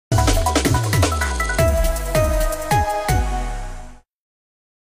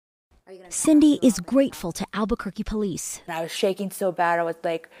Cindy is grateful to Albuquerque police. I was shaking so bad, I was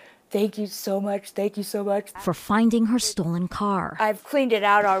like, thank you so much, for finding her stolen car. I've cleaned it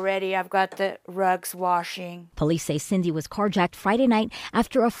out already. I've got the rugs washing. Police say Cindy was carjacked Friday night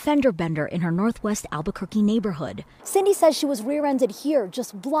after a fender bender in her northwest Albuquerque neighborhood. Cindy says she was rear-ended here,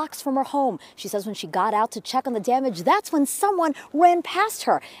 just blocks from her home. She says when she got out to check on the damage, that's when someone ran past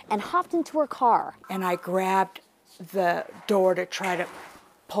her and hopped into her car. And I grabbed the door to try to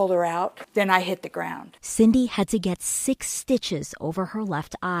pull her out. Then I hit the ground. Cindy had to get 6 stitches over her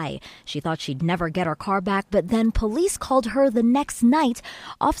left eye. She thought she'd never get her car back, but then police called her the next night.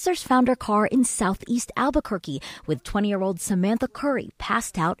 Officers found her car in southeast Albuquerque with 20-year-old Samantha Curry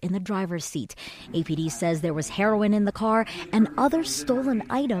passed out in the driver's seat. APD says there was heroin in the car and other stolen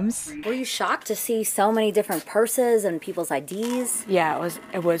items. Were you shocked to see so many different purses and people's IDs? Yeah,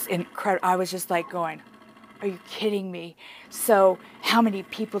 it was incredible. I was just like going, are you kidding me? So how many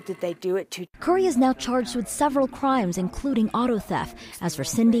people did they do it to? Curry is now charged with several crimes, including auto theft. As for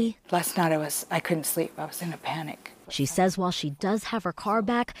Cindy, last night I couldn't sleep. I was in a panic. She says while she does have her car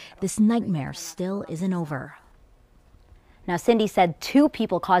back, this nightmare still isn't over. Now, Cindy said 2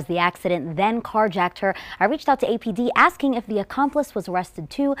 people caused the accident, then carjacked her. I reached out to APD asking if the accomplice was arrested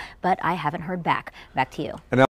too, but I haven't heard back. Back to you.